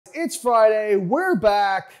It's Friday, we're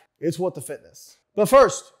back. It's What the Fitness. But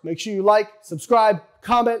first, make sure you like, subscribe,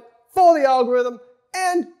 comment, follow the algorithm,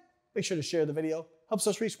 and make sure to share the video. Helps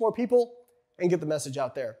us reach more people and get the message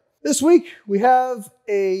out there. This week, we have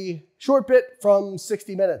a short bit from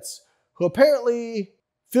 60 Minutes, who apparently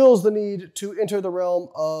feels the need to enter the realm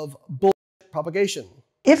of bullshit propagation.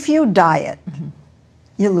 If you diet,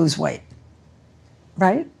 you lose weight,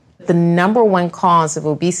 right? The number one cause of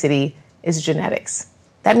obesity is genetics.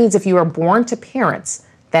 That means if you are born to parents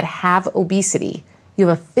that have obesity, you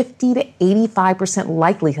have a 50 to 85%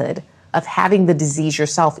 likelihood of having the disease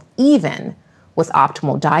yourself, even with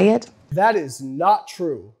optimal diet. That is not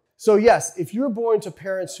true. So yes, if you're born to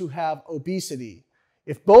parents who have obesity,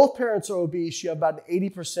 if both parents are obese, you have about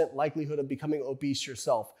an 80% likelihood of becoming obese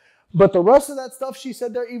yourself. But the rest of that stuff she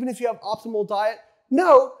said there, even if you have optimal diet,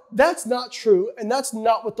 no, that's not true, and that's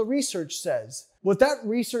not what the research says. What that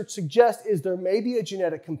research suggests is there may be a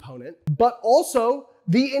genetic component, but also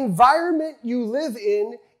the environment you live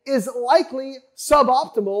in is likely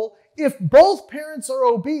suboptimal. If both parents are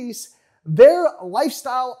obese, their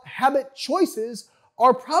lifestyle habit choices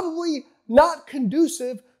are probably not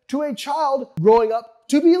conducive to a child growing up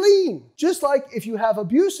to be lean. Just like if you have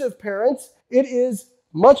abusive parents, it is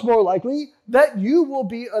much more likely that you will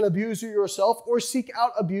be an abuser yourself or seek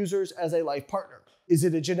out abusers as a life partner. Is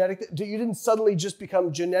it a genetic? You didn't suddenly just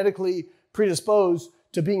become genetically predisposed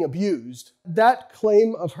to being abused. That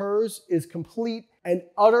claim of hers is complete and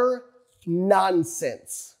utter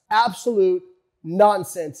nonsense. Absolute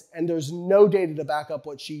nonsense. And there's no data to back up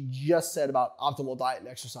what she just said about optimal diet and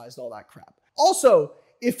exercise and all that crap. Also,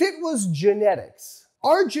 if it was genetics,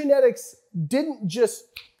 our genetics didn't just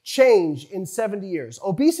change in 70 years.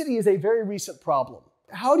 Obesity is a very recent problem.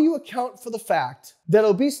 How do you account for the fact that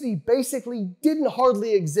obesity basically didn't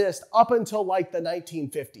hardly exist up until like the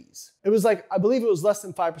 1950s? It was like, I believe it was less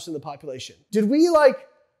than 5% of the population. Did we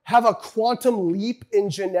have a quantum leap in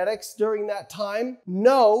genetics during that time?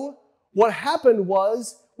 No. What happened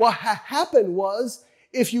was,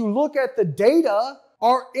 if you look at the data,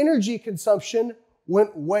 our energy consumption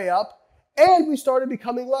went way up and we started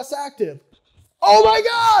becoming less active. Oh my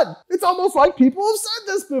God! It's almost like people have said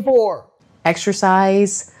this before.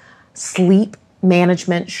 Exercise, sleep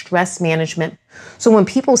management, stress management. So when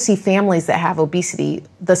people see families that have obesity,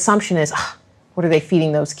 the assumption is, what are they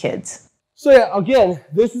feeding those kids? So yeah, again,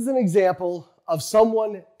 this is an example of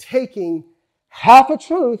someone taking half a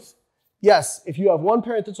truth. Yes, if you have one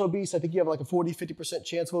parent that's obese, I think you have like a 40, 50%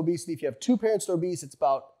 chance of obesity. If you have two parents that are obese, it's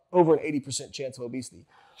about over an 80% chance of obesity.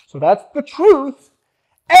 So that's the truth.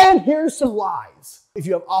 And here's some lies. If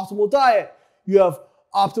you have optimal diet, you have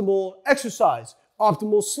optimal exercise,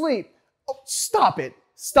 optimal sleep. Oh, stop it.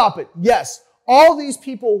 Stop it. Yes, all these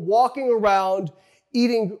people walking around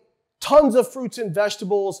eating tons of fruits and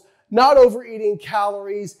vegetables, not overeating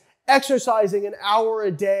calories, exercising an hour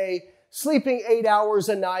a day, sleeping 8 hours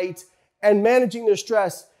a night, and managing their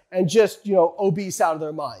stress and just, obese out of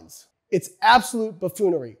their minds. It's absolute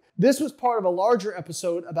buffoonery. This was part of a larger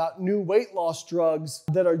episode about new weight loss drugs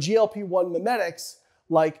that are GLP-1 mimetics,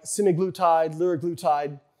 like semaglutide,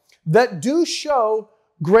 liraglutide, that do show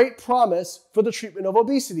great promise for the treatment of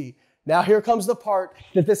obesity. Now here comes the part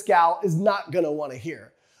that this gal is not gonna wanna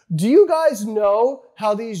hear. Do you guys know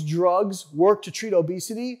how these drugs work to treat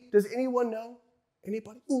obesity? Does anyone know?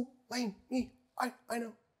 Anybody? Ooh, Lane, me, I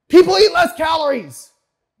know. People eat less calories.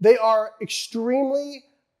 They are extremely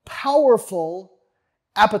powerful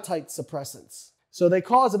appetite suppressants. So they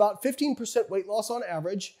cause about 15% weight loss on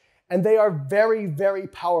average, and they are very, very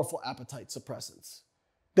powerful appetite suppressants.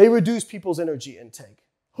 They reduce people's energy intake.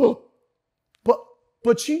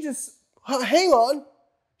 But she just, hang on.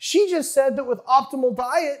 She just said that with optimal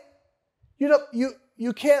diet,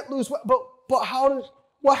 you can't lose weight. But how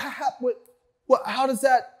does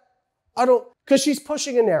that, because she's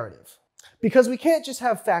pushing a narrative. Because we can't just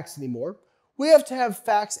have facts anymore. We have to have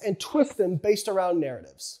facts and twist them based around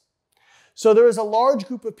narratives. So there is a large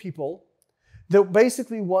group of people that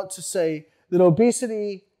basically want to say that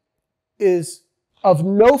obesity is of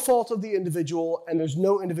no fault of the individual and there's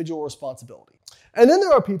no individual responsibility. And then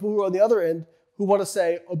there are people who are on the other end who want to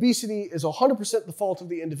say obesity is 100% the fault of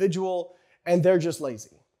the individual and they're just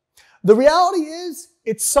lazy. The reality is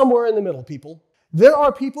it's somewhere in the middle, people. There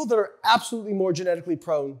are people that are absolutely more genetically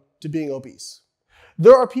prone to being obese.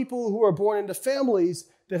 There are people who are born into families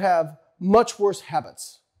that have much worse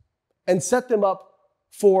habits and set them up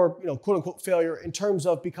for, quote unquote, failure in terms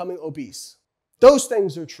of becoming obese. Those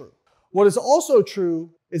things are true. What is also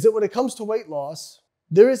true is that when it comes to weight loss,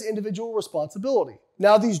 there is individual responsibility.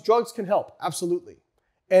 Now, these drugs can help, absolutely.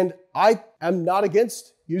 And I am not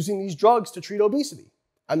against using these drugs to treat obesity.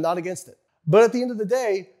 I'm not against it. But at the end of the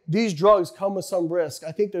day, these drugs come with some risk.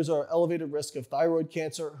 I think there's an elevated risk of thyroid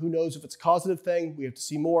cancer. Who knows if it's a causative thing? We have to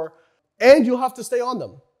see more. And you'll have to stay on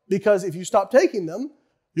them because if you stop taking them,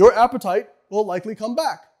 your appetite will likely come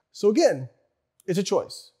back. So again, it's a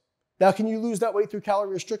choice. Now, can you lose that weight through calorie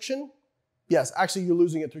restriction? Yes, actually you're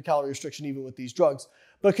losing it through calorie restriction even with these drugs.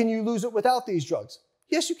 But can you lose it without these drugs?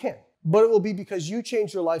 Yes, you can. But it will be because you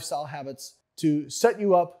change your lifestyle habits to set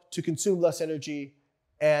you up to consume less energy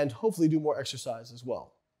and hopefully do more exercise as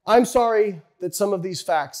well. I'm sorry that some of these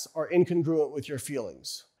facts are incongruent with your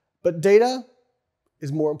feelings, but data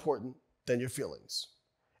is more important than your feelings.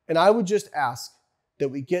 And I would just ask that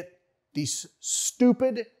we get these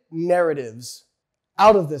stupid narratives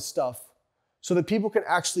out of this stuff so that people can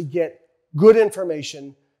actually get good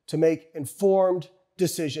information to make informed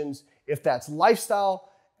decisions. If that's lifestyle,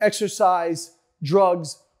 exercise,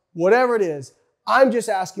 drugs, whatever it is, I'm just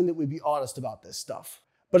asking that we be honest about this stuff.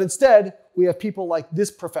 But instead, we have people like this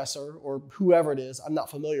professor or whoever it is, I'm not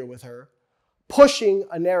familiar with her, pushing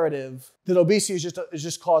a narrative that obesity is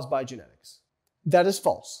just caused by genetics. That is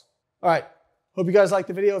false. All right, hope you guys liked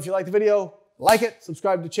the video. If you liked the video, like it,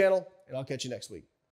 subscribe to the channel, and I'll catch you next week.